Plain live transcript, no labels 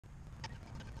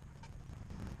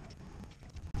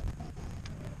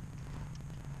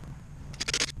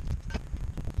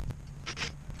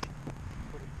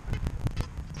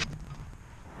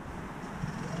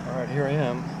here I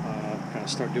am, kind of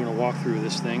start doing a walkthrough of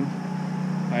this thing.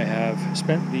 I have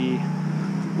spent the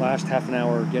last half an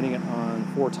hour getting it on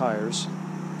 4 tires.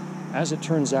 As it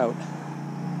turns out,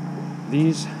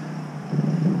 these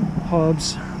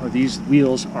hubs, or these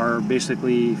wheels, are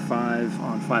basically 5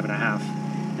 on 5.5,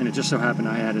 and it just so happened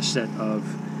I had a set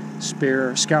of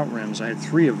spare Scout rims. I had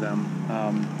 3 of them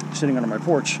sitting under my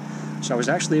porch, so I was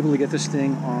actually able to get this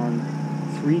thing on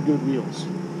 3 good wheels.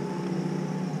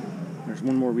 There's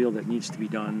one more wheel that needs to be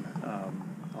done.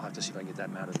 I'll have to see if I can get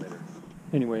that mounted later.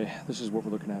 Anyway, this is what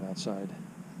we're looking at outside.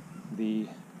 The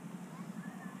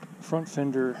front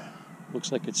fender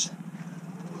looks like it's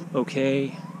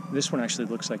okay. This one actually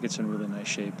looks like it's in really nice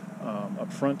shape.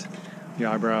 Up front, the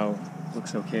eyebrow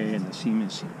looks okay, and the seam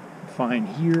is fine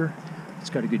here. It's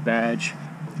got a good badge.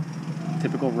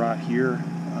 Typical rot here.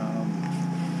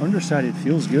 Underside, it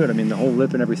feels good. I mean, the whole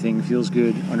lip and everything feels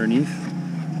good underneath,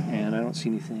 and I don't see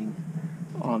anything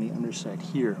on the underside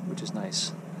here, which is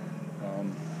nice.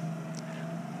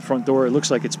 Front door, it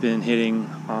looks like it's been hitting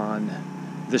on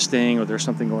this thing, or there's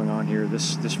something going on here.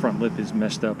 This front lip is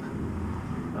messed up.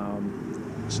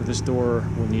 So this door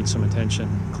will need some attention,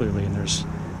 clearly, and there's,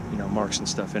 marks and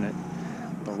stuff in it.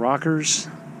 The rockers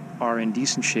are in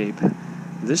decent shape.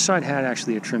 This side had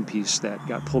actually a trim piece that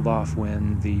got pulled off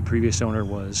when the previous owner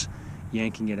was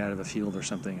yanking it out of a field or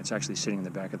something. It's actually sitting in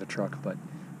the back of the truck, but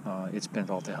it's bent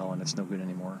all to hell and it's no good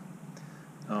anymore.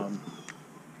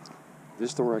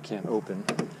 This door I can't open,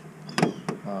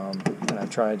 and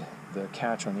I've tried the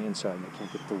catch on the inside and I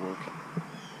can't get it to work.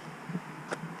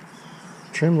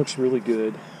 Trim looks really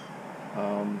good,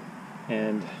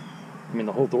 and I mean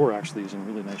the whole door actually is in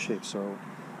really nice shape. So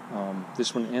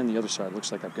this one and the other side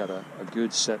looks like I've got a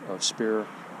good set of spare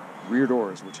rear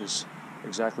doors, which is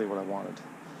exactly what I wanted.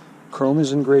 Chrome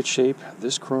is in great shape.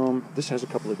 This has a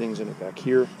couple of dings in it back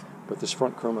here, but this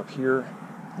front chrome up here,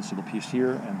 this little piece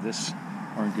here, and this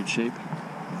are in good shape.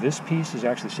 This piece is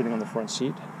actually sitting on the front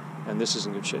seat, and this is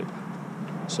in good shape.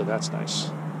 So that's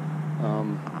nice.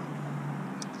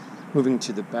 Moving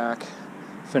to the back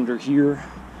fender here,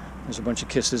 there's a bunch of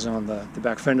kisses on the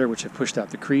back fender, which have pushed out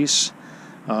the crease,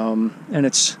 and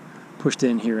it's pushed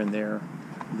in here and there.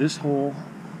 This whole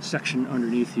section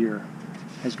underneath here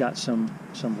has got some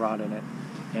rot in it,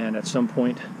 and at some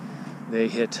point they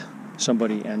hit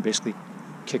somebody and basically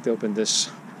kicked open this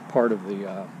part of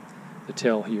the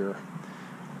tail here.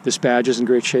 This badge is in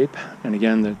great shape, and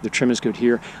again the trim is good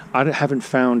here. I haven't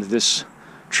found this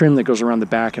trim that goes around the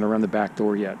back and around the back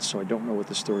door yet, so I don't know what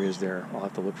the story is there. I'll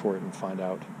have to look for it and find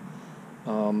out.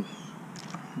 You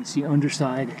can see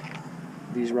underside,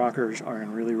 these rockers are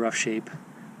in really rough shape.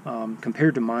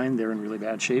 Compared to mine, they're in really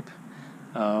bad shape,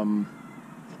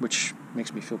 which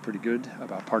makes me feel pretty good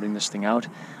about parting this thing out.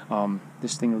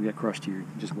 This thing will get crushed here.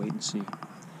 Just wait and see.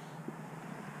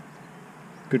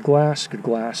 Good glass, good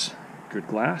glass, good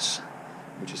glass,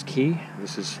 which is key.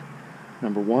 This is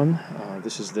number 1.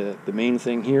 This is the main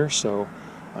thing here, so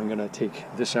I'm going to take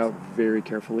this out very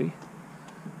carefully.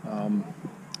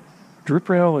 Drip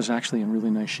rail is actually in really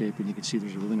nice shape, and you can see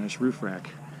there's a really nice roof rack.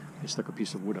 I stuck a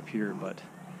piece of wood up here, but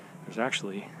there's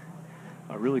actually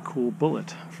a really cool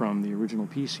bullet from the original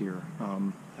piece here.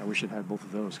 I wish it had both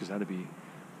of those, because that'd be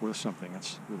worth something.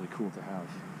 That's really cool to have.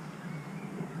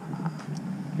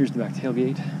 Here's the back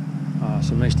tailgate.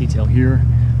 Some nice detail here.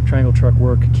 Triangle truck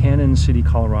work, Cannon City,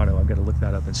 Colorado. I've got to look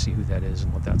that up and see who that is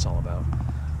and what that's all about.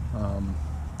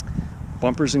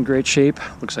 Bumper's in great shape.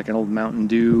 Looks like an old Mountain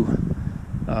Dew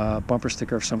bumper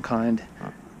sticker of some kind.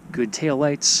 Good tail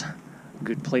lights,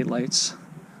 good plate lights.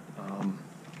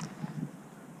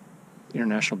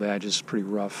 International badge is pretty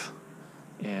rough,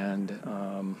 and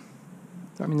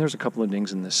I mean there's a couple of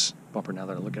dings in this bumper now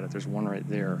that I look at it. There's one right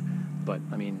there, but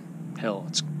I mean hell,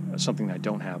 it's something I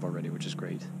don't have already, which is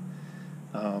great.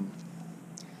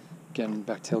 Again,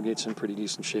 back tailgate's in pretty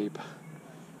decent shape.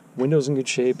 Windows in good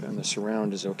shape, and the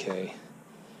surround is okay.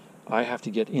 I have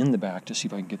to get in the back to see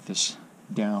if I can get this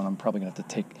down. I'm probably going to have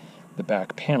to take the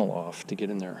back panel off to get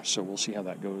in there, so we'll see how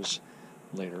that goes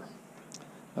later.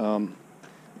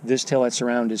 This taillight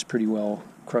surround is pretty well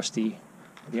crusty.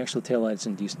 The actual taillight's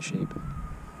in decent shape.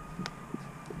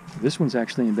 This one's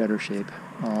actually in better shape.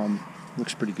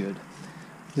 Looks pretty good.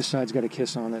 This side's got a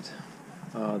kiss on it.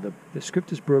 The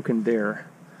script is broken there,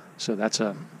 so that's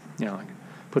I can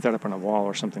put that up on a wall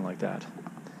or something like that.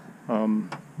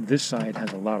 This side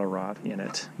has a lot of rot in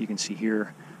it. You can see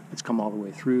here it's come all the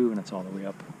way through and it's all the way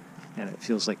up, and it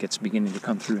feels like it's beginning to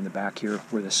come through in the back here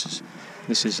where this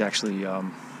is actually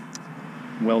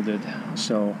welded,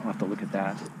 so I'll have to look at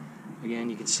that. Again,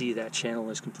 you can see that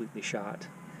channel is completely shot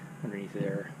underneath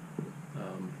there,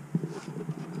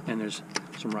 and there's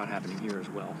some rot happening here as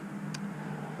well.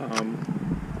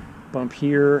 Bump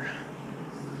here,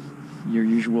 your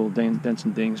usual dents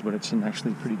and dings, but it's in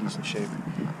actually pretty decent shape.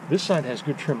 This side has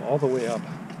good trim all the way up.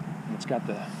 It's got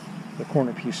the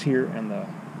corner piece here and the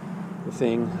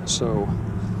thing, so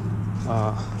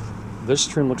this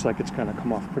trim looks like it's going to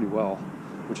come off pretty well,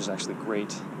 which is actually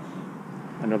great.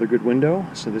 Another good window,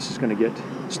 so this is going to get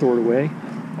stored away.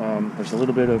 There's a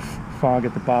little bit of fog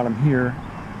at the bottom here.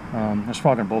 There's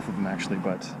fog on both of them actually,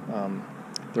 but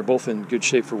they're both in good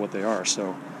shape for what they are,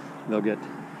 so they'll get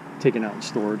taken out and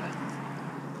stored.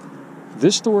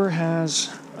 This door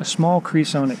has a small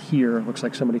crease on it here. It looks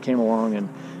like somebody came along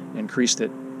and creased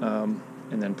it and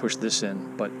then pushed this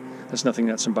in, but that's nothing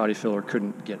that some body filler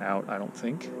couldn't get out, I don't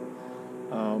think.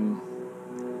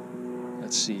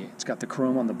 Let's see, it's got the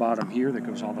chrome on the bottom here that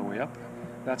goes all the way up.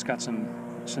 That's got some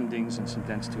dings and some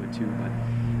dents to it too, but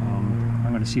I'm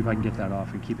going to see if I can get that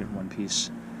off and keep it in one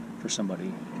piece for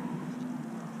somebody.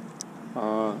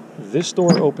 This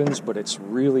door opens, but it's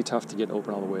really tough to get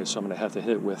open all the way, so I'm going to have to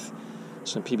hit it with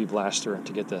some PB Blaster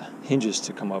to get the hinges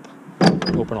to come up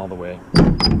open all the way.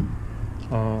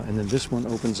 And then this one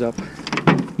opens up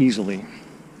easily,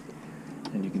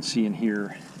 and you can see in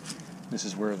here, this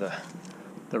is where the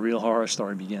real horror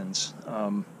story begins.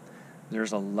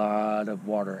 There's a lot of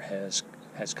water has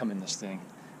come in this thing,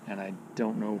 and I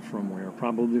don't know from where,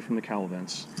 probably from the cowl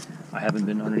vents. I haven't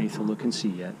been underneath to look and see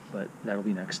yet, but that'll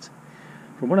be next.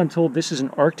 From what I'm told, this is an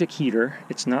Arctic heater.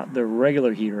 It's not the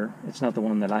regular heater. It's not the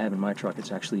one that I have in my truck.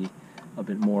 It's actually a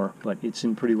bit more, but it's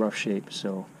in pretty rough shape,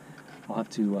 so I'll have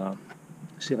to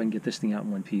see if I can get this thing out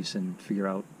in one piece and figure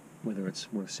out whether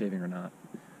it's worth saving or not.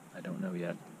 I don't know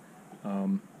yet.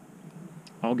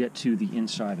 I'll get to the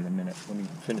inside in a minute. Let me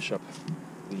finish up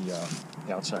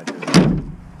the outside here.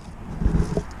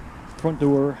 Front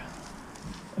door,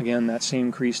 again, that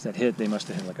same crease that hit, they must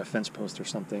have hit like a fence post or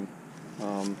something.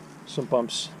 Some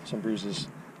bumps, some bruises,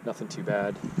 nothing too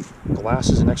bad. Glass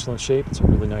is in excellent shape. It's a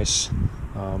really nice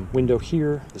window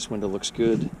here. This window looks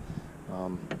good.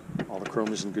 All the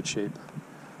chrome is in good shape.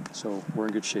 So we're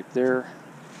in good shape there.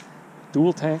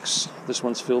 Dual tanks. This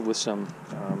one's filled with some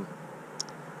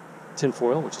tin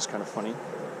foil, which is kind of funny.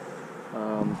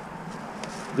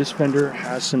 This fender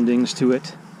has some dings to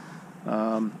it.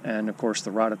 And of course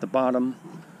the rod at the bottom.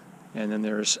 And then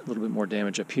there's a little bit more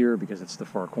damage up here because it's the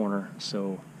far corner.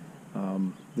 So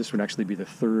this would actually be the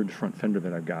third front fender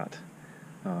that I've got.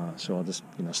 So I'll just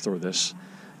store this.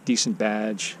 Decent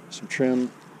badge, some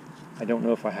trim. I don't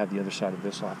know if I have the other side of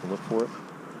this. I'll have to look for it.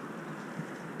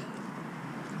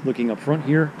 Looking up front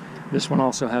here, this one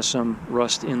also has some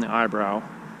rust in the eyebrow.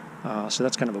 So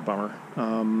that's kind of a bummer.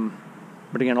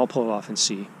 But again, I'll pull it off and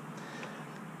see.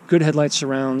 Good headlight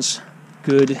surrounds.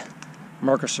 Good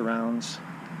marker surrounds.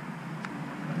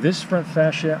 This front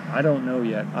fascia, I don't know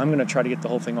yet. I'm going to try to get the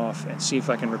whole thing off and see if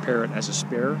I can repair it as a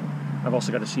spare. I've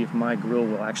also got to see if my grill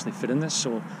will actually fit in this.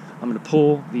 So I'm going to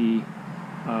pull the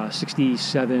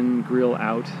 67 grill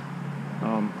out.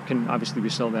 Can obviously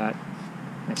resell that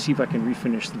and see if I can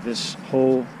refinish this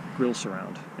whole grill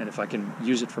surround. And if I can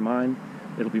use it for mine,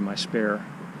 it'll be my spare.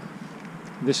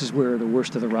 This is where the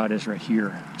worst of the rod is right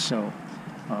here. So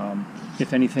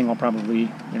if anything, I'll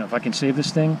probably, if I can save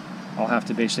this thing, I'll have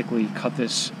to basically cut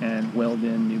this and weld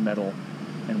in new metal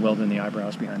and weld in the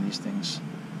eyebrows behind these things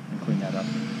and clean that up.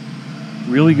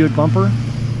 Really good bumper.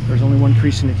 There's only one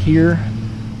crease in it here.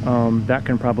 That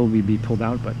can probably be pulled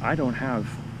out, but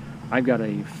I've got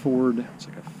a Ford, it's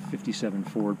like a 57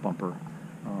 Ford bumper.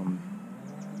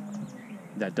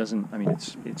 That doesn't,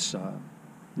 it's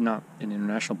not an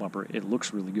international bumper. It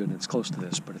looks really good and it's close to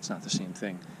this, but it's not the same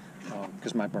thing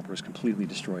because my bumper is completely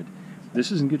destroyed. This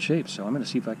is in good shape, so I'm going to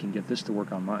see if I can get this to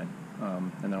work on mine,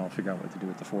 and then I'll figure out what to do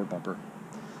with the Ford bumper.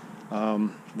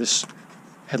 This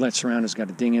headlight surround has got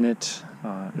a ding in it.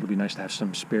 It'll be nice to have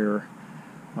some spare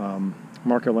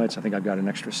marker lights. I think I've got an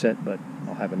extra set, but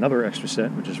I'll have another extra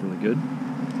set, which is really good.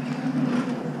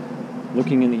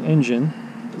 Looking in the engine,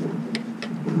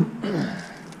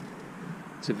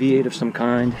 it's a V8 of some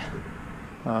kind.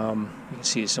 You can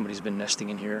see somebody's been nesting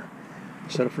in here.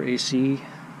 Set up for AC.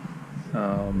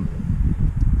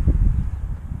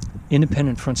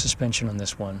 Independent front suspension on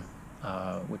this one,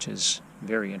 which is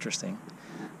very interesting.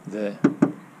 The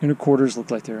inner quarters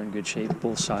look like they're in good shape,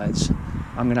 both sides.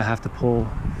 I'm going to have to pull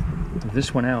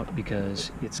this one out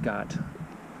because it's got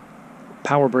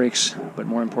power brakes, but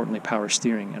more importantly power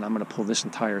steering, and I'm going to pull this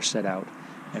entire set out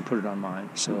and put it on mine.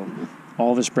 So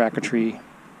all this bracketry,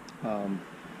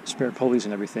 spare pulleys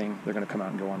and everything, they're going to come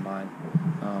out and go on mine,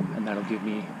 and that'll give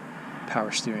me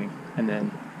power steering. And then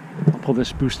I'll pull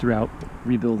this booster out,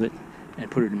 rebuild it, and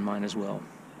put it in mine as well.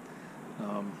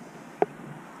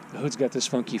 The hood's got this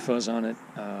funky fuzz on it.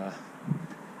 I'm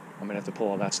going to have to pull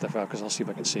all that stuff out because I'll see if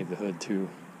I can save the hood too.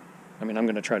 I mean, I'm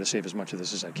going to try to save as much of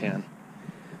this as I can.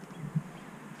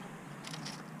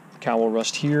 Cowl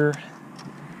rust here.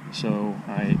 So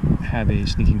I have a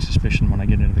sneaking suspicion when I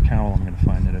get into the cowl, I'm going to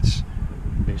find that it's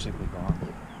basically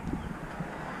gone.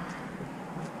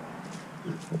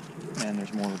 And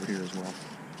there's more over here as well.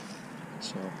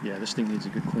 So yeah, this thing needs a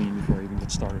good clean before I even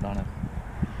get started on it.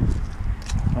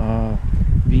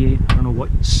 V8, I don't know what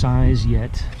size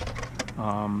yet.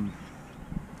 Don't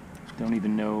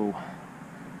even know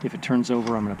if it turns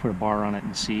over. I'm going to put a bar on it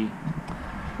and see.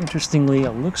 Interestingly,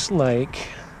 it looks like...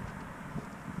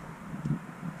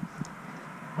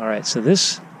 Alright, so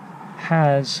this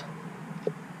has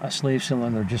a slave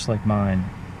cylinder just like mine.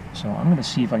 So I'm going to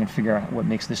see if I can figure out what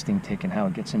makes this thing tick and how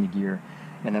it gets into gear.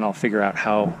 And then I'll figure out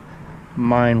how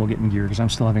mine will get in gear, because I'm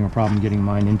still having a problem getting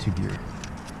mine into gear.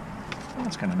 Well,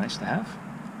 that's kind of nice to have.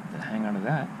 To hang on to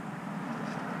that.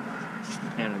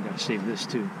 And I've got to save this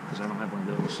too, because I don't have one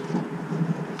of those.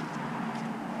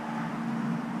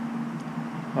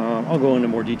 I'll go into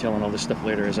more detail on all this stuff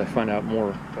later as I find out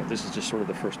more, but this is just sort of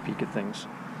the first peek at things.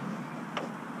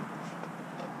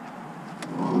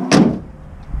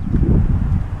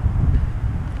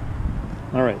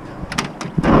 All right,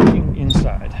 looking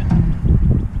inside.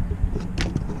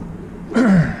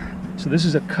 So this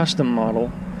is a custom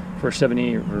model for a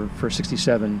 70 or for a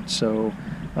 67. So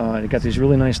it got these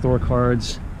really nice door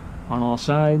cards on all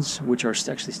sides, which are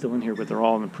actually still in here, but they're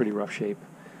all in pretty rough shape.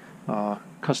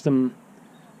 Custom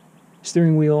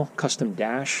steering wheel, custom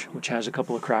dash, which has a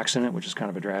couple of cracks in it, which is kind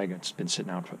of a drag. It's been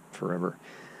sitting out forever.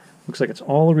 Looks like it's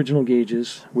all original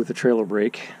gauges with a trailer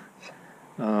brake.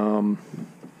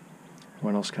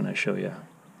 What else can I show you?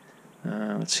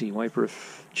 Let's see, wiper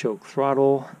choke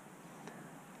throttle.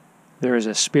 There is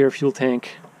a spare fuel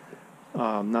tank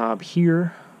knob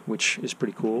here, which is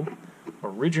pretty cool.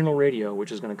 Original radio,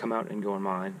 which is going to come out and go in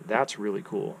mine. That's really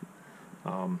cool.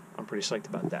 I'm pretty psyched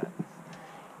about that.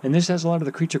 And this has a lot of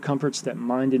the creature comforts that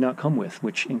mine did not come with,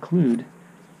 which include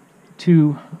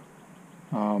two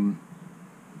of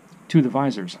the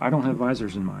visors. I don't have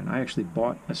visors in mine. I actually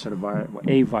bought a set of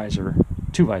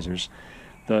two visors.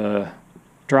 The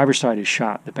driver's side is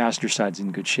shot. The passenger side's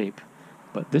in good shape.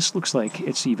 But this looks like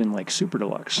it's even like super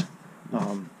deluxe,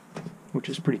 which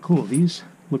is pretty cool. These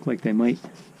look like they might...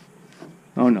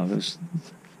 Oh no, those...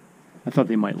 I thought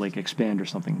they might like expand or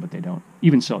something, but they don't.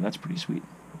 Even so, that's pretty sweet.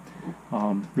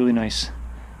 Really nice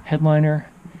headliner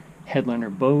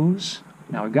bows.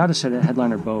 Now I've got a set of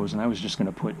headliner bows, and I was just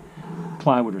going to put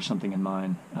plywood or something in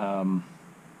mine. I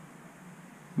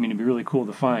mean, it'd be really cool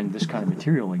to find this kind of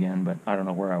material again, but I don't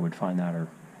know where I would find that or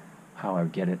how I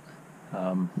would get it.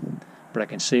 But I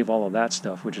can save all of that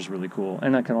stuff, which is really cool.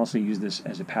 And I can also use this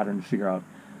as a pattern to figure out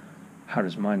how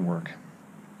does mine work.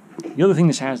 The other thing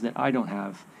this has that I don't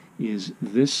have is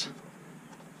this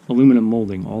aluminum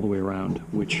molding all the way around,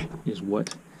 which is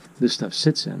what this stuff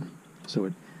sits in. So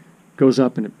it goes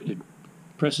up and it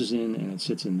presses in and it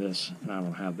sits in this, and I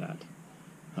don't have that.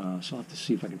 So I'll have to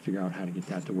see if I can figure out how to get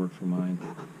that to work for mine.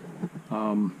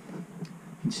 You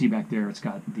can see back there it's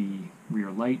got the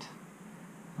rear light,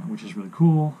 which is really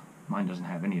cool. Mine doesn't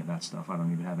have any of that stuff. I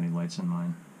don't even have any lights in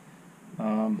mine.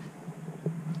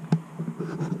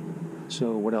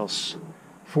 So what else?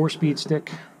 4-speed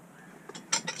stick,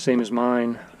 same as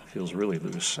mine. Feels really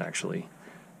loose, actually.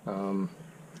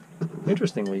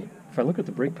 Interestingly, if I look at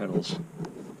the brake pedals,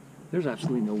 there's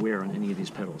absolutely no wear on any of these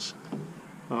pedals.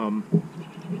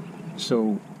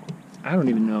 So I don't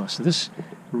even know. So this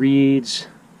reads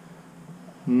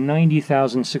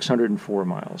 90,604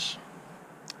 miles.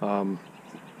 I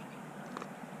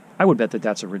would bet that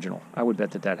that's original. I would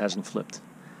bet that that hasn't flipped.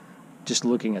 Just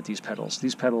looking at these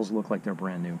pedals look like they're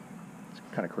brand new. It's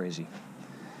kind of crazy.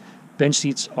 Bench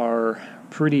seats are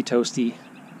pretty toasty.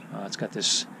 It's got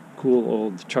this cool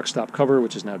old truck stop cover,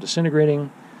 which is now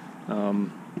disintegrating.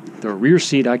 The rear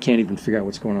seat, I can't even figure out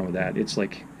what's going on with that. It's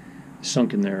like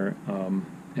sunk in there, and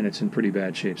it's in pretty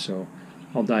bad shape. So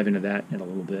I'll dive into that in a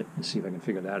little bit and see if I can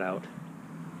figure that out.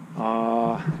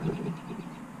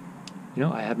 You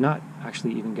know, I have not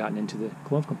actually even gotten into the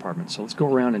glove compartment, so let's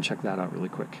go around and check that out really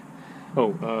quick.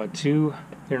 Oh, 2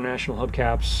 international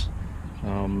hubcaps,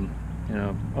 you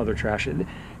know, other trash.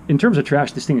 In terms of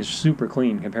trash, this thing is super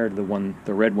clean compared to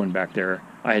the red one back there.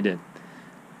 I had to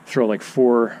throw like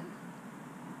 4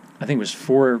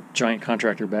 giant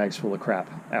contractor bags full of crap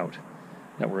out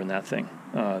that were in that thing.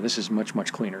 This is much,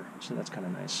 much cleaner, so that's kind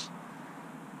of nice.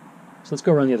 So let's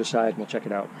go around the other side and we'll check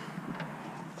it out.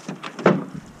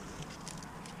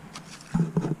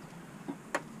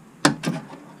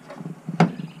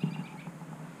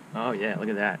 Oh yeah, look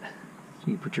at that.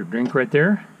 So you put your drink right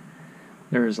there.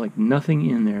 There is like nothing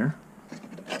in there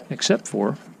except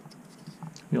for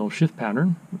the old shift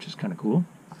pattern, which is kind of cool.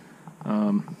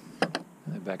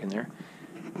 Back in there.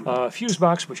 Fuse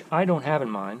box, which I don't have in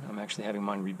mine. I'm actually having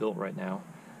mine rebuilt right now.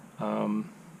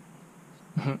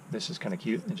 This is kind of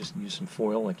cute. I just use some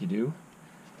foil like you do.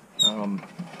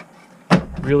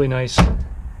 Really nice.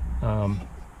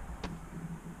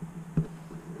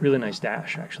 Really nice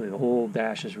dash. Actually, the whole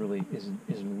dash is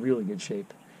in really good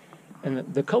shape,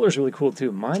 and the color is really cool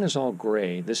too. Mine is all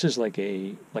gray. This is like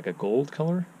a gold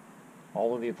color.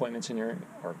 All of the appointments in here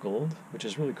are gold, which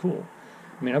is really cool.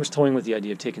 I mean, I was toying with the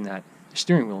idea of taking that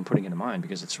steering wheel and putting it in mine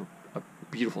because it's a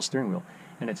beautiful steering wheel,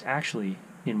 and it's actually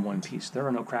in one piece. There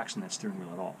are no cracks in that steering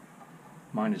wheel at all.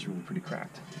 Mine is really pretty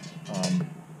cracked.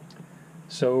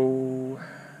 So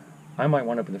I might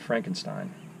wind up with a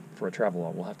Frankenstein for a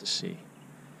Travelall. We'll have to see.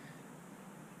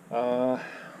 I've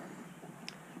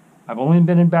only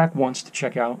been in back once to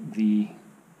check out the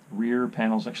rear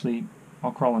panels. Actually,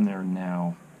 I'll crawl in there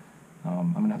now.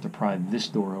 I'm going to have to pry this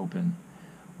door open.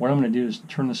 What I'm going to do is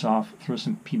turn this off, throw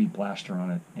some PB Blaster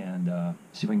on it, and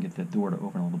see if I can get that door to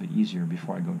open a little bit easier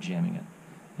before I go jamming it.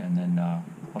 And then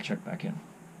I'll check back in.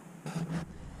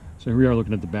 So here we are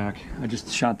looking at the back. I just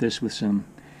shot this with some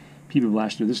PB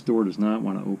Blaster. This door does not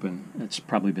want to open. It's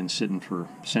probably been sitting for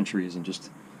centuries and just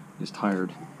is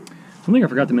tired. One thing I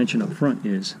forgot to mention up front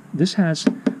is this has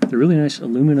the really nice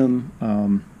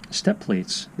aluminum step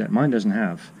plates that mine doesn't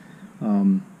have.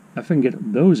 If I can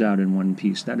get those out in one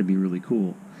piece, that'd be really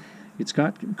cool. It's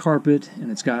got carpet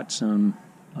and it's got some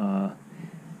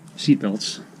seat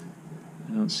belts.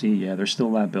 I don't see, yeah, there's still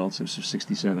lap belts. This is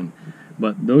 67,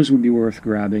 but those would be worth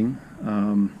grabbing. But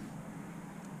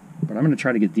I'm going to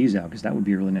try to get these out because that would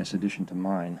be a really nice addition to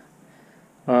mine.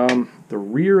 The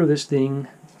rear of this thing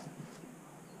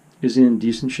is in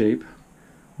decent shape.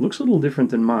 Looks a little different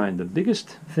than mine. The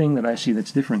biggest thing that I see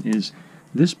that's different is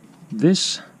this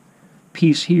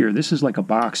piece here. This is like a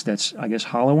box that's, I guess,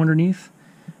 hollow underneath.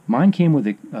 Mine came with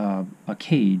a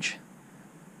cage.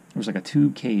 It was like a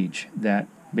tube cage that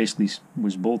basically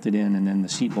was bolted in, and then the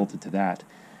seat bolted to that.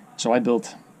 So I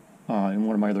built, in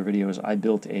one of my other videos, I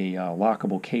built a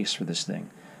lockable case for this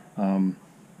thing. I'm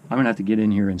going to have to get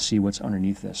in here and see what's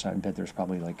underneath this. I bet there's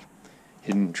probably like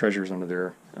hidden treasures under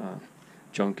there,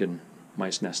 junk and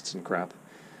mice nests and crap.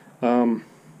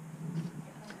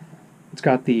 It's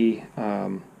got the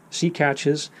seat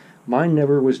catches. Mine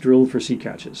never was drilled for seat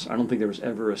catches. I don't think there was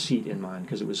ever a seat in mine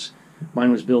because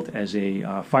mine was built as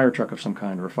a fire truck of some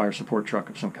kind or a fire support truck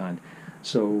of some kind.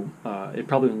 So it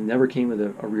probably never came with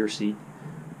a rear seat.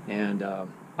 And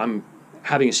I'm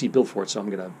having a seat built for it, so I'm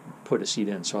going to put a seat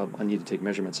in. So I need to take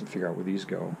measurements and figure out where these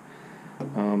go.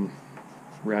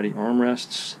 Ratty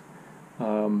armrests.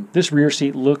 This rear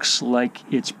seat looks like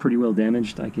it's pretty well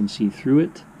damaged. I can see through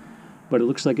it, but it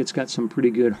looks like it's got some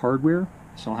pretty good hardware.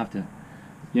 So I'll have to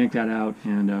yank that out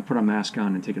and put a mask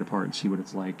on and take it apart and see what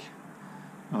it's like.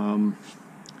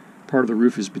 Part of the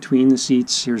roof is between the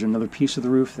seats. Here's another piece of the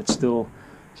roof that's still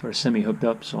sort of semi-hooked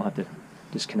up, so I'll have to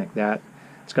disconnect that.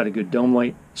 It's got a good dome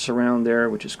light surround there,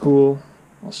 which is cool.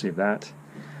 I'll save that.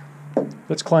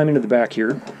 Let's climb into the back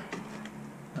here.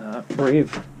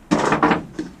 Brave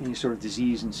any sort of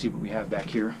disease and see what we have back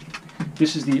here.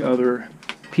 This is the other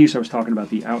piece I was talking about,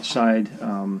 the outside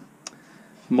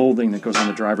molding that goes on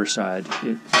the driver's side.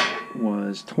 It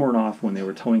was torn off when they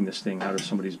were towing this thing out of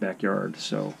somebody's backyard,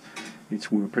 so it's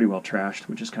pretty well trashed,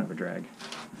 which is kind of a drag.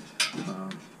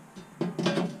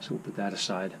 So we'll put that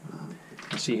aside.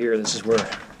 You see here, this is where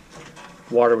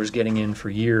water was getting in for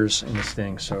years in this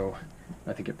thing, so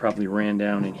I think it probably ran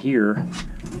down in here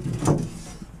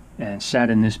and sat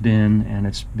in this bin, and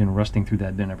it's been rusting through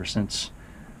that bin ever since.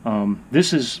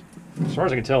 This is, as far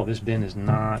as I can tell, this bin is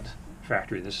not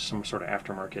factory. This is some sort of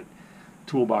aftermarket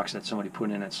toolbox that somebody put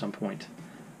in at some point,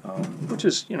 which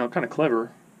is, you know, kind of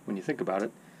clever when you think about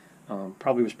it.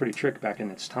 Probably was pretty trick back in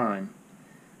its time.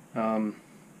 Hard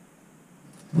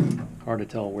to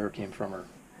tell where it came from, or,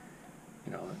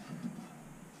 you know,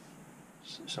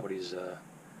 somebody's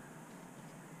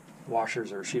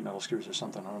washers or sheet metal screws or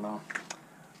something. I don't know.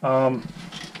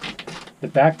 The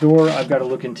back door I've got to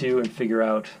look into and figure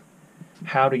out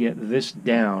how to get this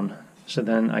down, so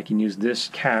then I can use this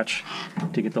catch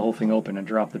to get the whole thing open and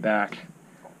drop the back.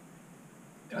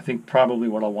 I think probably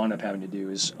what I'll wind up having to do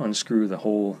is unscrew the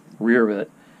whole rear of it.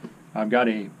 I've got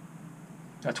a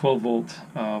 12-volt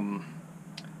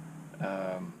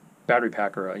battery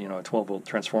pack, or a 12-volt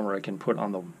transformer I can put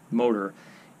on the motor.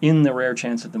 In the rare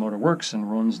chance that the motor works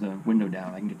and runs the window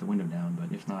down, I can get the window down,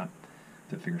 but if not,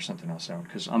 to figure something else out,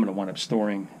 because I'm going to wind up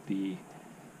storing the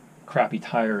crappy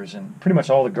tires, and pretty much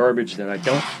all the garbage that I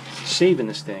don't save in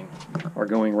this thing are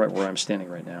going right where I'm standing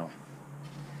right now.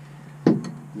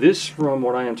 This, from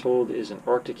what I am told, is an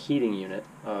Arctic heating unit.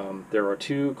 There are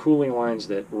two cooling lines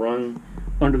that run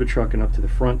under the truck and up to the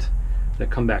front that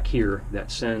come back here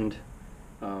that send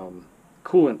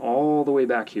coolant all the way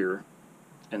back here,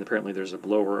 and apparently there's a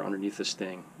blower underneath this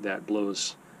thing that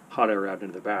blows hot air out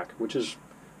into the back, which is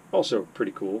also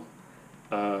pretty cool.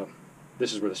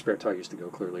 This is where the spare tire used to go,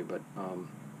 clearly, but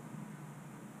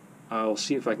I'll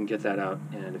see if I can get that out,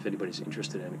 and if anybody's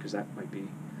interested in it, because that might be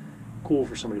cool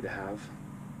for somebody to have.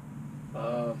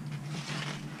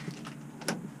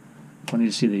 Funny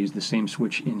to see they used the same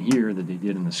switch in here that they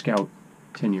did in the Scout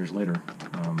 10 years later,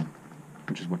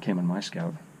 which is what came on my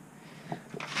Scout.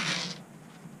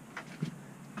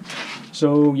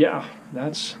 So yeah,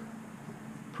 that's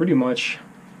pretty much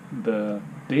the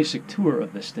basic tour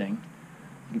of this thing.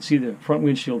 You can see the front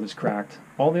windshield is cracked.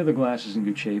 All the other glass is in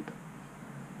good shape.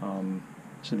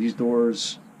 So these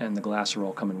doors and the glass are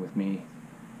all coming with me.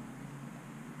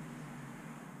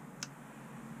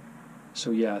 So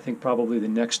yeah, I think probably the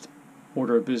next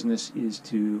order of business is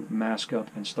to mask up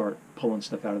and start pulling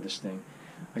stuff out of this thing.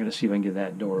 I gotta see if I can get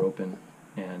that door open,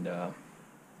 and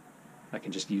I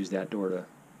can just use that door to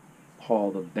haul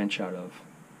the bench out of,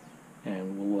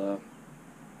 and we'll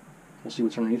see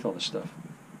what's underneath all this stuff.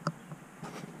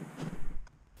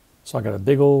 So I got a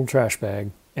big old trash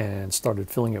bag and started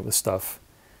filling it with stuff.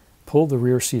 Pulled the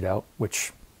rear seat out,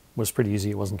 which was pretty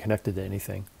easy. It wasn't connected to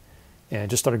anything. And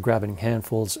just started grabbing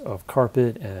handfuls of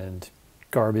carpet and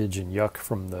garbage and yuck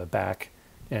from the back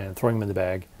and throwing them in the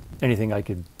bag. Anything I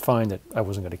could find that I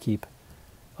wasn't going to keep.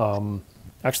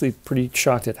 Actually pretty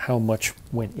shocked at how much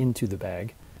went into the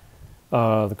bag.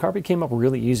 The carpet came up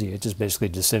really easy. It just basically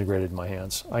disintegrated in my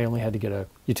hands. I only had to get a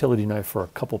utility knife for a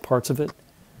couple parts of it,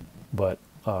 but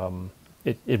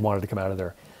it wanted to come out of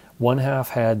there. One half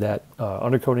had that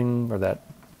undercoating or that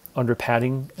under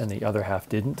padding, and the other half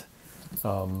didn't.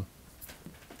 And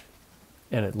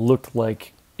it looked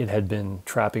like it had been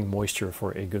trapping moisture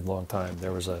for a good long time.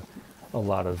 There was a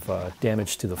lot of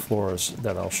damage to the floors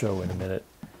that I'll show in a minute.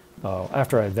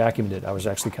 After I vacuumed it, I was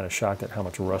actually kind of shocked at how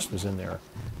much rust was in there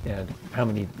and how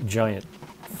many giant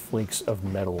flakes of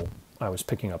metal I was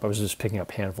picking up. I was just picking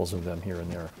up handfuls of them here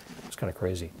and there. It was kind of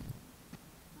crazy.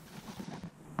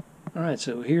 Alright,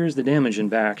 so here's the damage in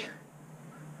back.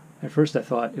 At first I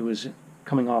thought it was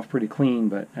coming off pretty clean,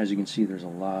 but as you can see there's a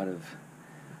lot of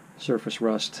surface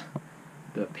rust.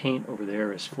 The paint over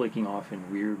there is flaking off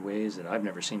in weird ways that I've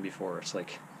never seen before. It's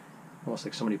like almost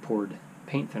like somebody poured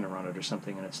paint thinner on it or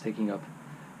something, and it's taking up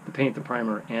the paint, the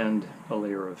primer, and a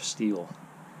layer of steel.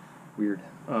 Weird.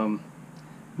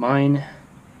 Mine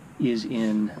is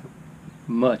in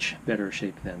much better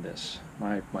shape than this.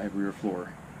 My rear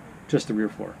floor, just the rear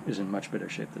floor, is in much better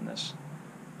shape than this.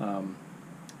 I'm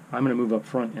going to move up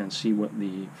front and see what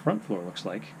the front floor looks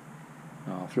like.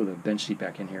 I'll throw the bench seat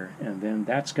back in here, and then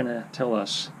that's going to tell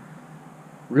us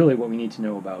really what we need to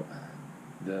know about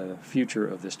the future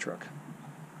of this truck.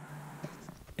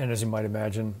 And as you might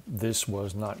imagine, this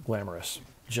was not glamorous.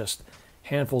 Just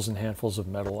handfuls and handfuls of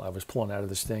metal I was pulling out of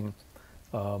this thing.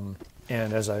 And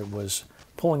as I was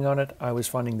pulling on it, I was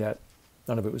finding that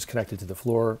none of it was connected to the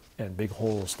floor, and big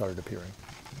holes started appearing.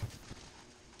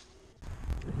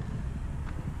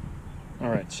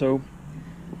 Alright, so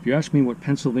if you ask me what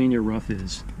Pennsylvania rough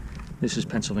is, this is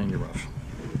Pennsylvania rough.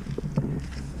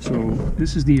 So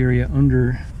this is the area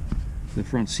under the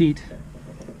front seat.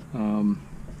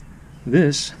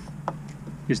 This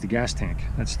is the gas tank.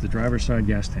 That's the driver's side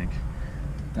gas tank.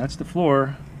 That's the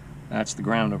floor. That's the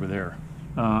ground over there.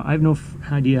 I have no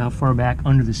idea how far back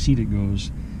under the seat it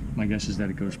goes. My guess is that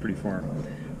it goes pretty far.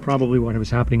 Probably what was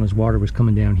happening was water was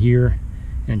coming down here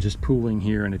and just pooling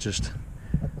here, and it just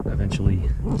eventually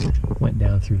went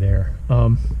down through there.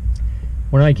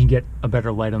 When I can get a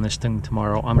better light on this thing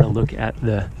tomorrow, I'm going to look at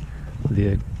the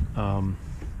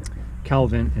cowl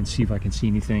vent and see if I can see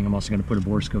anything. I'm also going to put a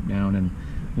bore scope down, and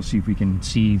we'll see if we can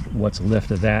see what's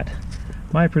left of that.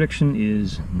 My prediction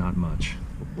is not much.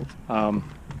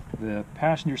 The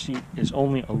passenger seat is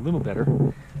only a little better,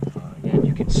 and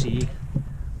you can see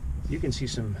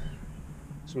some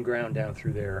ground down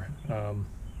through there.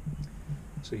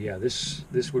 So yeah, this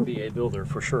would be a builder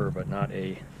for sure, but not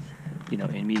a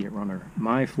immediate runner.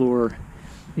 My floor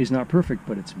is not perfect,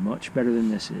 but it's much better than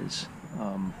this is.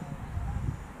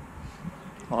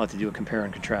 I'll have to do a compare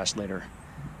and contrast later,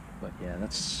 but yeah,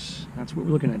 that's what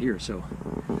we're looking at here. So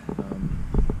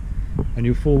I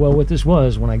knew full well what this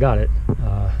was when I got it.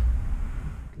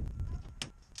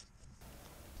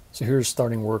 So here's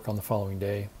starting work on the following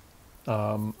day.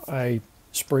 I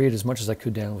sprayed as much as I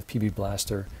could down with PB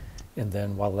Blaster, and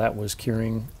then while that was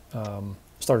curing,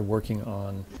 started working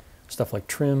on stuff like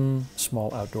trim,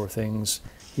 small outdoor things.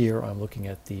 Here I'm looking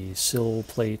at the sill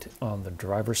plate on the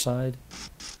driver's side.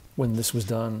 When this was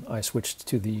done, I switched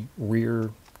to the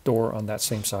rear door on that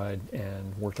same side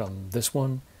and worked on this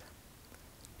one.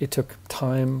 It took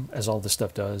time, as all this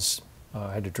stuff does.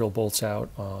 I had to drill bolts out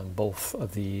on both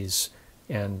of these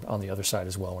and on the other side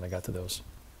as well when I got to those.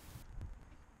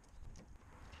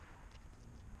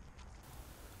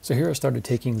 So here I started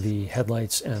taking the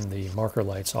headlights and the marker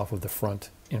lights off of the front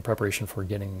in preparation for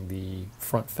getting the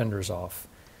front fenders off.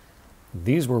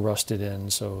 These were rusted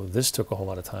in, so this took a whole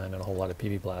lot of time and a whole lot of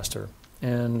PB Blaster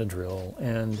and a drill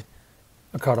and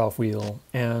a cutoff wheel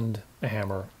and a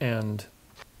hammer and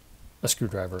a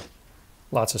screwdriver.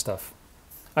 Lots of stuff.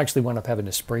 I actually wound up having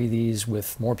to spray these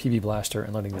with more PB Blaster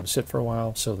and letting them sit for a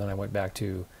while, so then I went back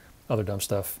to other dumb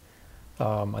stuff.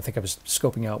 I think I was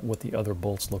scoping out what the other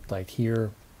bolts looked like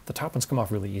here. The top ones come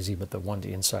off really easy, but the one to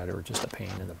inside are just a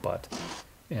pain in the butt.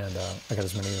 And I got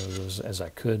as many of those as I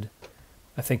could.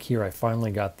 I think here I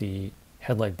finally got the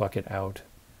headlight bucket out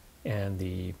and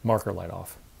the marker light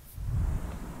off.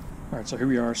 All right, so here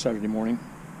we are Saturday morning,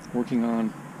 working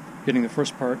on getting the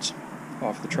first parts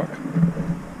off the truck.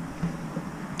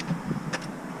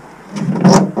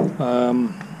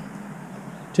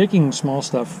 Taking small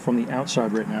stuff from the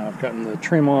outside right now. I've gotten the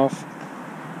trim off.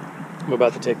 I'm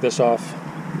about to take this off.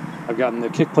 I've gotten the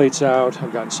kick plates out.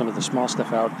 I've gotten some of the small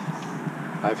stuff out.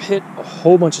 I've hit a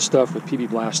whole bunch of stuff with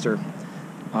PB Blaster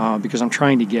because I'm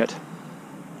trying to get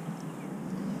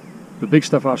the big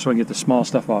stuff off so I can get the small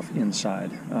stuff off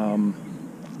inside. The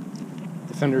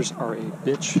fenders are a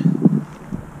bitch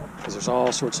because there's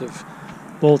all sorts of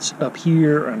bolts up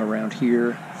here and around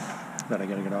here that I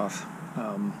gotta get off.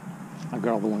 I've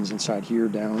got all the ones inside here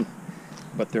down,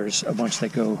 but there's a bunch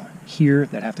that go here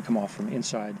that have to come off from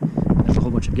inside. There's a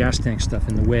whole bunch of gas tank stuff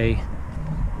in the way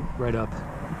right up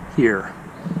here,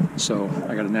 so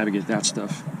I got to navigate that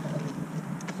stuff.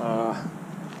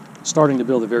 Starting to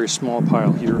build a very small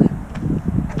pile here,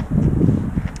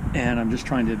 and I'm just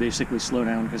trying to basically slow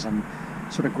down because I'm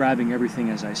sort of grabbing everything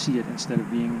as I see it instead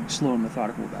of being slow and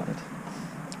methodical about it.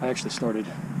 I actually started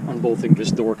unbolting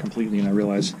this door completely, and I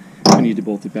realized I need to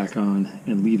bolt it back on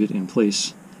and leave it in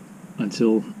place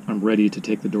until I'm ready to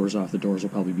take the doors off. The doors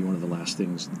will probably be one of the last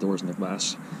things, the doors and the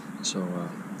glass. So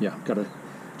yeah, gotta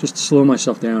just slow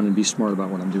myself down and be smart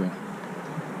about what I'm doing.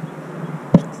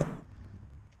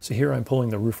 So here I'm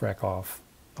pulling the roof rack off.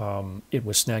 It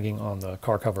was snagging on the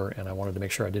car cover, and I wanted to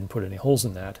make sure I didn't put any holes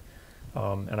in that.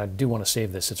 And I do want to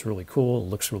save this. It's really cool. It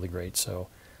looks really great. So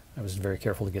I was very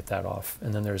careful to get that off.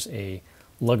 And then there's a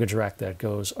luggage rack that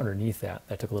goes underneath that.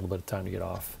 That took a little bit of time to get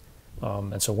off.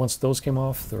 And so once those came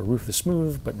off, the roof is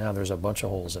smooth, but now there's a bunch of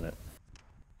holes in it.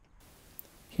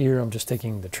 Here I'm just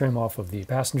taking the trim off of the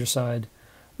passenger side.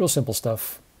 Real simple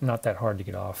stuff, not that hard to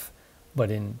get off, but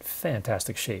in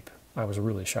fantastic shape. I was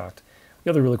really shocked. The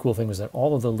other really cool thing was that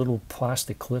all of the little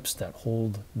plastic clips that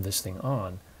hold this thing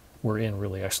on were in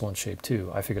really excellent shape too.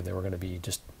 I figured they were going to be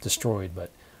just destroyed,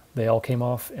 but they all came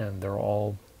off and they're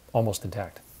all almost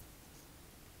intact.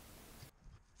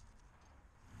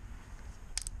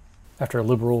 After a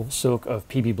liberal soak of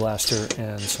PB Blaster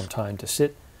and some time to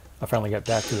sit, I finally got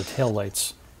back to the tail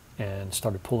lights and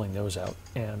started pulling those out.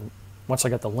 And once I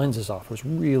got the lenses off, I was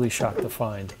really shocked to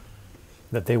find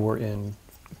that they were in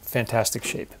fantastic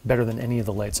shape. Better than any of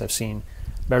the lights I've seen,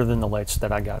 better than the lights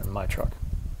that I got in my truck.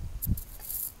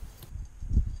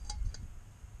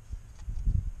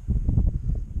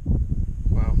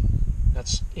 Wow,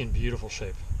 that's in beautiful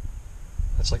shape.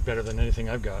 That's like better than anything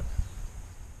I've got.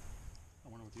 I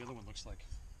wonder what the other one looks like.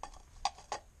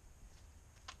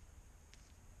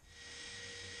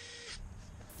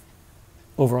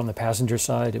 Over on the passenger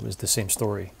side, it was the same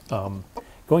story.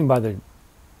 Going by the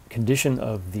condition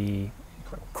of the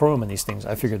chrome in these things,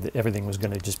 I figured that everything was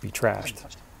going to just be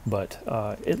trashed. But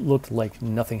it looked like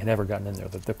nothing had ever gotten in there.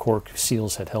 The cork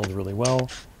seals had held really well.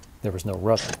 There was no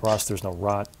rust, there's no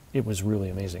rot. It was really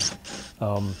amazing.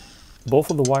 Both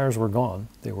of the wires were gone.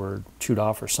 They were chewed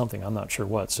off or something, I'm not sure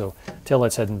what. So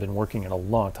taillights hadn't been working in a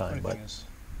long time, but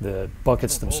the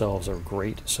buckets themselves are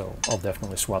great, so I'll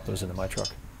definitely swap those into my truck.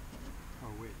 Oh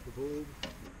wait, the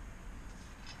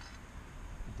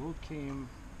bulb came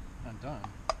undone.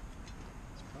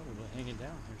 It's probably hanging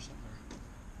down here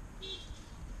somewhere.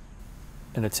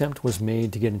 An attempt was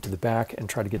made to get into the back and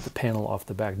try to get the panel off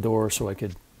the back door so I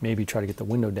could maybe try to get the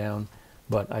window down,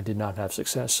 but I did not have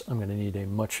success. I'm going to need a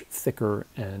much thicker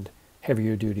and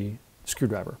heavier duty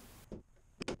screwdriver.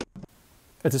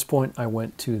 At this point, I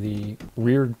went to the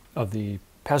rear of the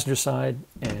passenger side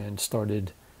and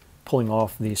started pulling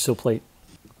off the sill plate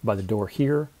by the door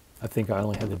here. I think I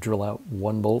only had to drill out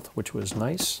one bolt, which was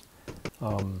nice.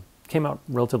 Came out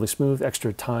relatively smooth.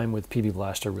 Extra time with PB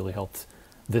Blaster really helped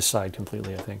this side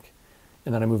completely, I think.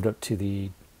 And then I moved up to the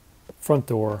front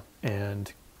door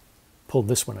and pulled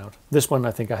this one out. This one,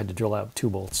 I think I had to drill out 2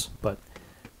 bolts, but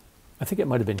I think it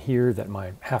might have been here that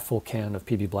my half-full can of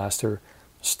PB Blaster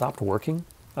stopped working.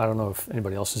 I don't know if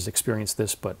anybody else has experienced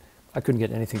this, but I couldn't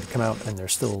get anything to come out, and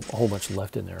there's still a whole bunch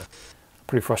left in there.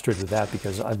 Pretty frustrated with that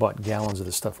because I bought gallons of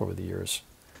this stuff over the years.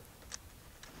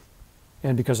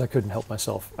 And because I couldn't help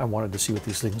myself, I wanted to see what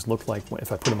these things look like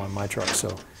if I put them on my truck.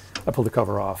 So I pulled the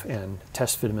cover off and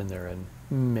test fit them in there, and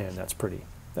man, that's pretty.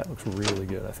 That looks really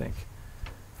good, I think.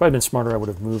 If I'd been smarter, I would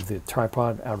have moved the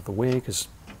tripod out of the way because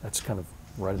that's kind of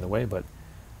right in the way, but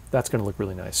that's going to look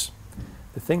really nice.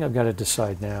 The thing I've got to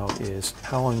decide now is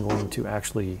how I'm going to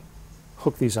actually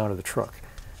hook these onto the truck.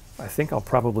 I think I'll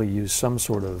probably use some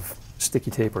sort of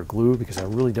sticky tape or glue because I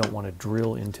really don't want to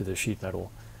drill into the sheet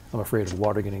metal. I'm afraid of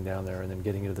water getting down there and then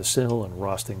getting into the sill and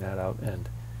rusting that out, and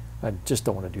I just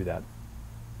don't want to do that.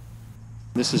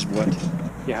 This is what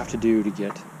you have to do to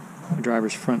get a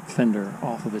driver's front fender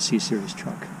off of a C-Series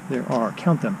truck. There are,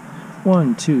 count them,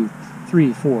 1, 2,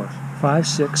 3, 4, 5,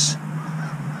 6,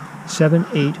 7,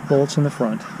 8 bolts in the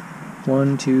front.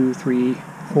 1, 2, 3,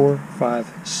 4,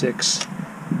 5, 6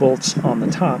 bolts on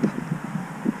the top.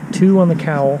 2 on the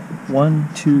cowl. 1,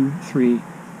 2, 3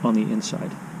 on the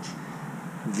inside.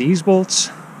 These bolts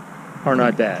are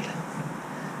not bad.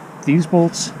 These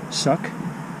bolts suck.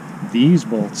 These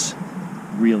bolts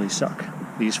really suck.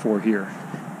 These 4 here.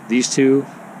 These 2,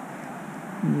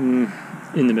 in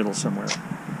the middle somewhere.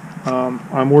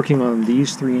 I'm working on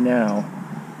these 3 now.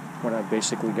 What I've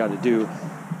basically got to do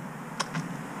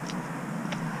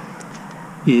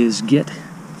is get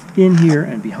in here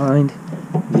and behind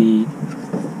the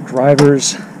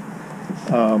driver's,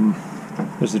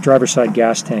 there's the driver's side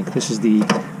gas tank. This is the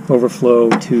overflow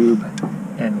tube,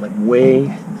 and like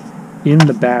way in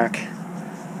the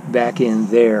back in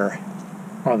there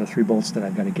are the 3 bolts that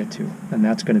I've got to get to, and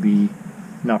that's going to be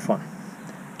not fun,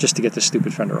 just to get this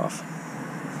stupid fender off.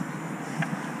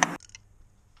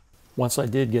 Once I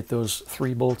did get those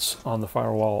 3 bolts on the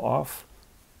firewall off,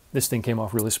 this thing came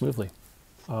off really smoothly.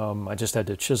 I just had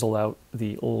to chisel out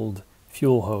the old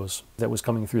fuel hose that was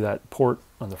coming through that port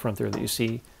on the front there that you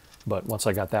see, but once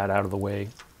I got that out of the way,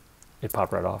 it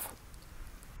popped right off.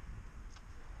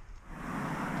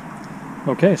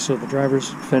 Okay, so the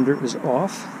driver's fender is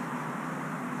off.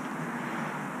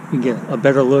 We can get a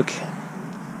better look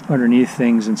underneath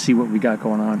things and see what we got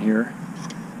going on here.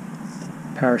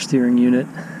 Power steering unit.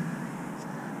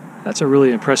 That's a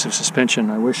really impressive suspension.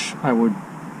 I wish I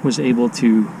was able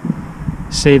to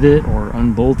save it or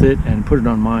unbolt it and put it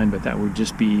on mine, but that would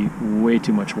just be way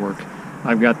too much work.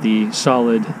 I've got the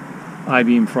solid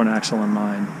I-beam front axle on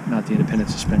mine, not the independent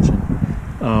suspension.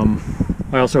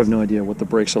 I also have no idea what the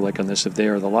brakes are like on this, if they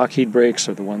are the Lockheed brakes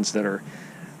or the ones that are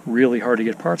really hard to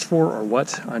get parts for or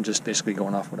what. I'm just basically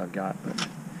going off what I've got. But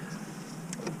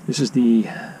this is the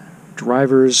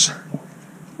driver's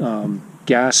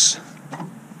gas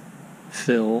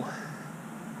fill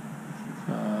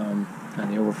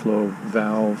and the overflow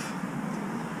valve.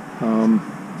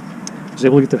 I was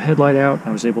able to get the headlight out.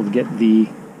 I was able to get the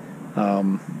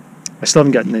I still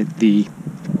haven't gotten the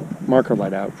marker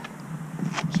light out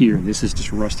here. This is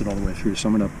just rusted all the way through, so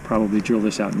I'm going to probably drill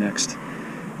this out next.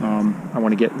 I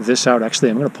want to get this out. Actually,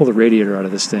 I'm going to pull the radiator out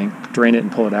of this thing, drain it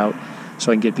and pull it out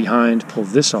so I can get behind, pull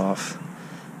this off.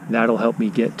 That'll help me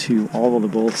get to all of the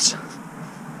bolts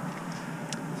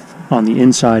on the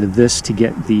inside of this to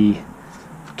get the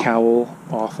cowl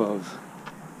off of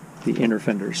the inner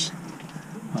fenders.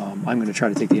 I'm going to try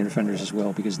to take the inner fenders as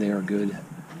well because they are good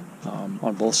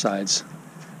on both sides,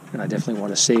 and I definitely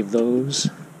want to save those,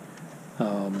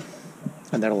 and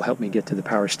that'll help me get to the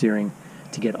power steering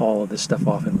to get all of this stuff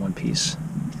off in one piece.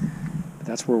 But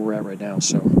that's where we're at right now,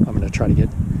 so I'm going to try to get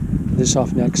this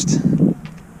off next,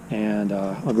 and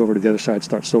I'll go over to the other side,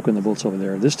 start soaking the bolts over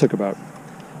there. This took about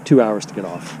 2 hours to get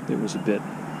off. It was a bit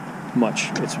much,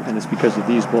 and it's because of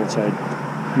these bolts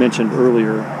I mentioned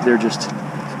earlier. They're just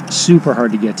super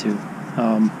hard to get to,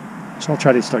 so I'll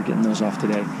try to start getting those off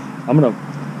today. I'm going to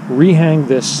rehang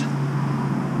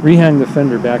the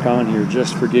fender back on here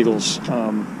just for giggles,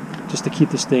 just to keep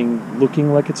this thing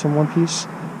looking like it's in one piece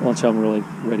until I'm really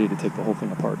ready to take the whole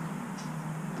thing apart.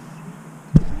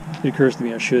 It occurs to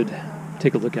me I should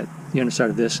take a look at the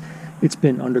underside of this. It's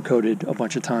been undercoated a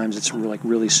bunch of times. It's like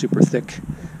really super thick.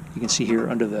 You can see here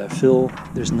under the fill,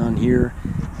 there's none here,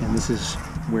 and this is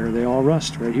where they all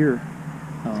rust, right here.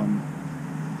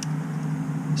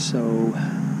 So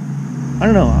I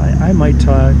don't know, I might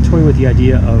toy with the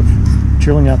idea of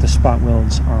drilling out the spot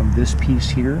welds on this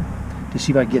piece here to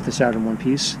see if I can get this out in one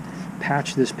piece,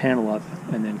 patch this panel up,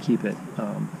 and then keep it,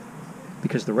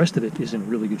 because the rest of it is in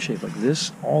really good shape. Like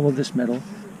this, all of this metal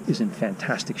is in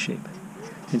fantastic shape.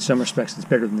 In some respects, it's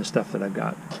better than the stuff that I've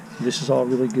got. This is all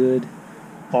really good.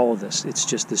 All of this, it's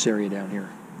just this area down here.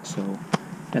 So,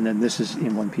 and then this is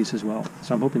in one piece as well.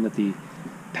 So I'm hoping that the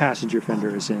passenger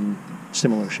fender is in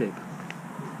similar shape.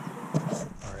 All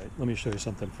right, let me show you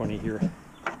something funny here.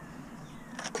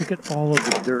 Look at all of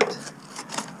the dirt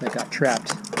that got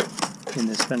trapped in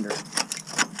this fender.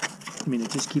 I mean,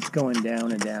 it just keeps going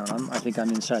down and down. I think I'm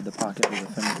inside the pocket where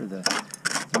the fender, the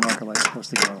marker light's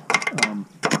supposed to go.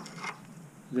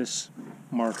 This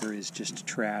marker is just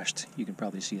trashed. You can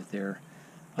probably see it there.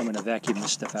 I'm going to vacuum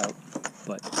this stuff out,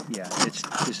 but yeah, this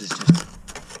is just,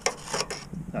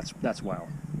 that's wow.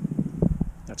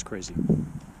 That's crazy.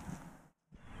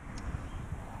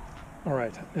 All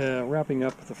right, wrapping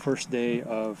up the first day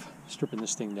of stripping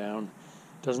this thing down.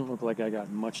 Doesn't look like I got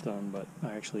much done, but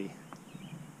I actually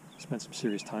spent some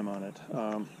serious time on it.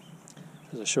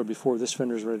 As I showed before, this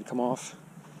fender is ready to come off.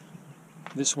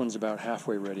 This one's about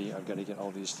halfway ready. I've got to get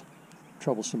all these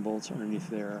troublesome bolts underneath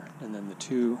there, and then the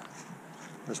two,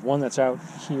 there's one that's out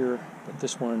here, but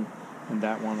this one and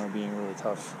that one are being really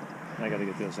tough. I got to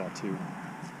get those out too.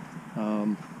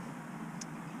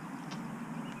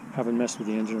 Haven't messed with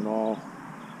the engine at all.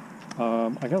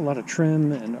 I got a lot of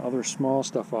trim and other small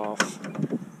stuff off.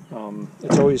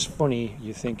 It's always funny,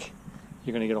 you think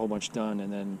you're going to get a whole bunch done,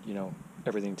 and then, you know,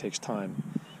 everything takes time.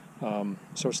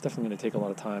 So it's definitely going to take a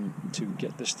lot of time to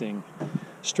get this thing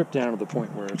stripped down to the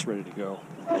point where it's ready to go.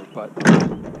 But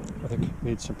I think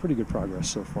made some pretty good progress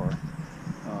so far.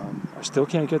 I still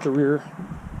can't get the rear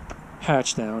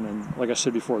hatch down, and like I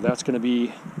said before, that's going to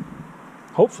be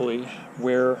hopefully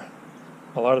where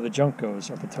a lot of the junk goes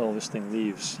up until this thing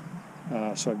leaves.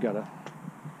 So I got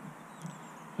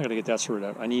to get that sorted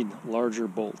out. I need larger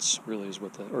bolts, really, is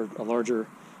what or a larger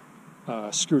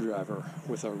screwdriver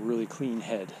with a really clean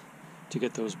head to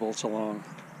get those bolts along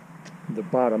the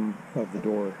bottom of the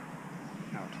door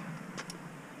out.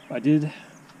 I did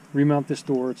remount this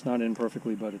door. It's not in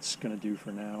perfectly, but it's going to do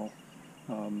for now.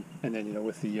 And then, you know,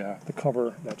 with the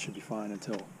cover, that should be fine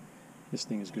until this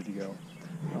thing is good to go.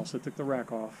 I also took the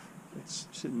rack off. It's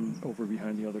sitting over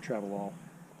behind the other Travelall,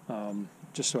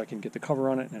 just so I can get the cover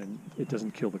on it and it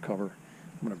doesn't kill the cover.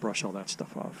 I'm going to brush all that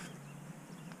stuff off.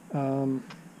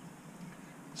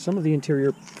 Some of the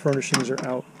interior furnishings are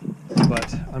out,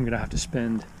 but I'm going to have to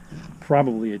spend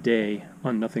probably a day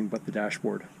on nothing but the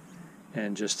dashboard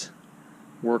and just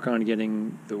work on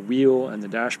getting the wheel and the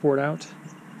dashboard out.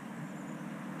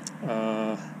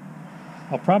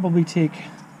 I'll probably take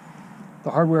the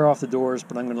hardware off the doors,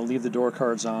 but I'm going to leave the door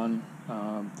cards on.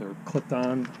 They're clipped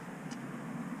on,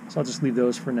 so I'll just leave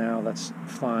those for now. That's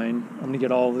fine. I'm going to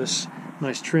get all this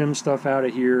nice trim stuff out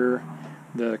of here.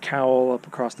 The cowl up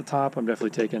across the top, I'm definitely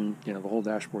taking, you know, the whole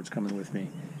dashboard's coming with me.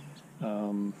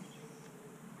 And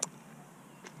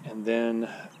then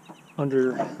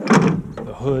under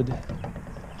the hood,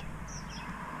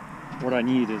 what I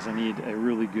need is a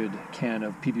really good can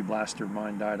of PP Blaster.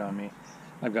 Mine died on me.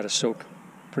 I've got to soak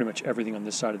pretty much everything on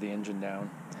this side of the engine down.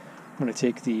 I'm going to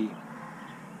take the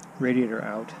radiator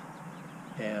out,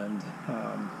 and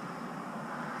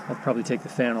I'll probably take the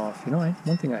fan off. You know,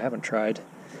 one thing I haven't tried.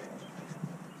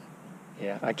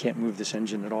 Yeah, I can't move this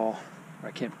engine at all. I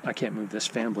can't move this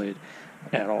fan blade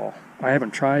at all. I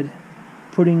haven't tried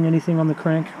putting anything on the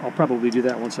crank. I'll probably do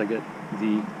that once I get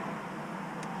the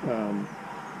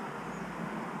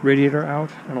radiator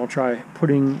out, and I'll try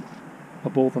putting a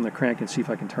bolt on the crank and see if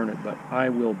I can turn it. But I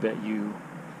will bet you,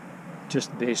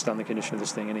 just based on the condition of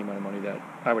this thing, any amount of money, that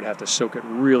I would have to soak it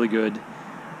really good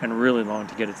and really long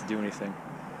to get it to do anything.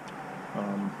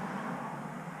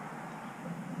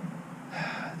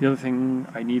 The other thing,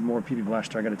 I need more PP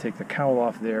Blaster. I got to take the cowl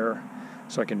off there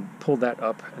so I can pull that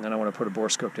up, and then I want to put a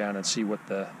borescope down and see what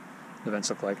the vents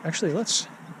look like. Actually, let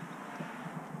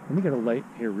me get a light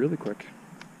here really quick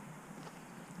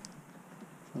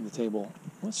on the table.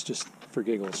 Let's just, for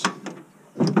giggles,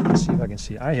 let's see if I can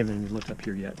see. I haven't even looked up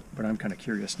here yet, but I'm kind of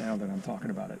curious now that I'm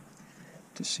talking about it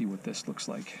to see what this looks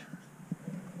like.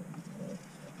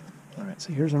 All right,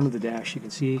 so here's under the dash. You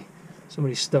can see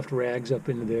somebody stuffed rags up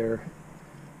into there.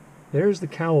 There's the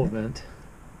cowl vent.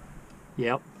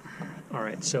 Yep. All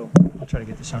right, so I'll try to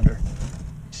get this under.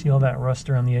 See all that rust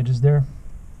around the edges there?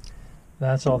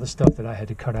 That's all the stuff that I had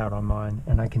to cut out on mine,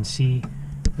 and I can see,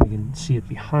 we can see it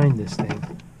behind this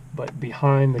thing, but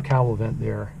behind the cowl vent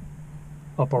there,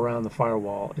 up around the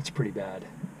firewall, it's pretty bad.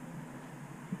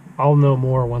 I'll know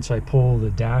more once I pull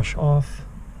the dash off,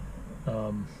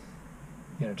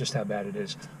 you know, just how bad it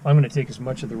is. I'm going to take as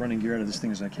much of the running gear out of this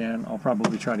thing as I can. I'll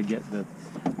probably try to get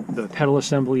the pedal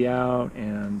assembly out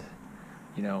and,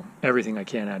 you know, everything I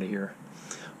can out of here.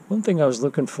 One thing I was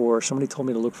looking for, somebody told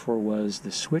me to look for, was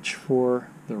the switch for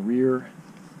the rear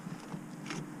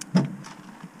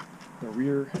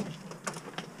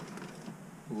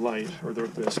light, or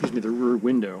excuse me, the rear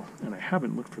window, and I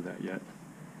haven't looked for that yet.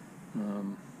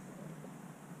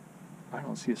 I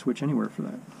don't see a switch anywhere for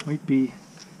that.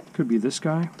 Could be this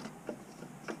guy.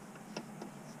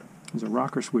 There's a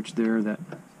rocker switch there that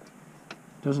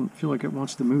doesn't feel like it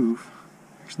wants to move,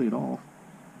 actually, at all.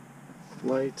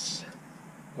 Lights.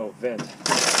 Oh, vent.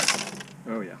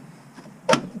 Oh, yeah.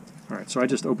 Alright, so I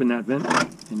just opened that vent,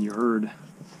 and you heard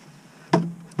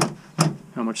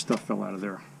how much stuff fell out of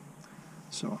there.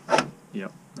 So,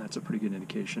 yep, that's a pretty good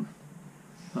indication.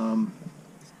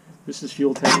 This is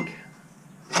fuel tank.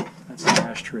 That's the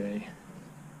ashtray.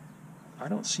 I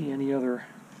don't see anything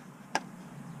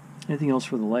else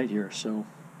for the light here, so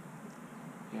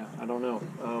yeah, I don't know.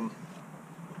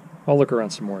 I'll look around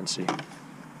some more and see.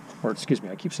 Or excuse me,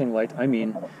 I keep saying light, I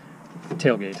mean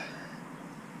tailgate.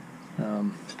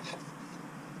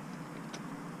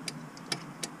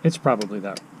 It's probably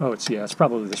that. Oh, it's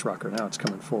probably this rocker now. It's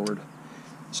coming forward.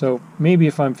 So maybe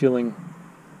if I'm feeling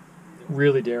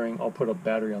really daring, I'll put a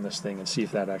battery on this thing and see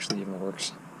if that actually even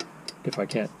works. If I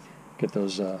can't get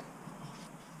those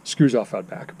screws off out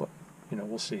back, but you know,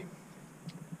 we'll see.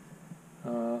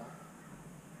 Yeah,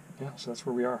 so that's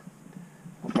where we are.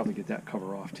 I'll probably get that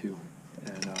cover off too,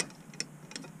 and as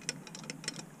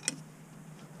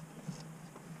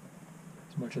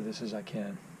much of this as I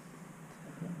can.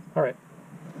 All right.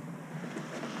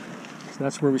 So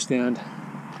that's where we stand.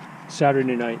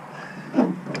 Saturday night.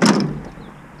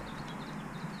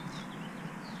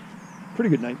 Pretty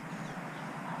good night.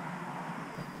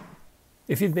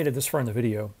 If you've made it this far in the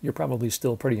video, you're probably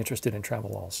still pretty interested in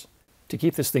Travelalls. To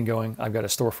keep this thing going, I've got a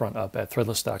storefront up at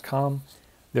threadless.com.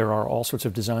 There are all sorts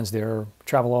of designs there: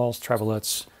 Travelalls,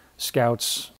 Travelettes,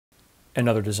 Scouts, and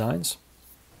other designs.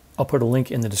 I'll put a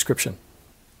link in the description.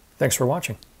 Thanks for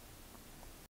watching.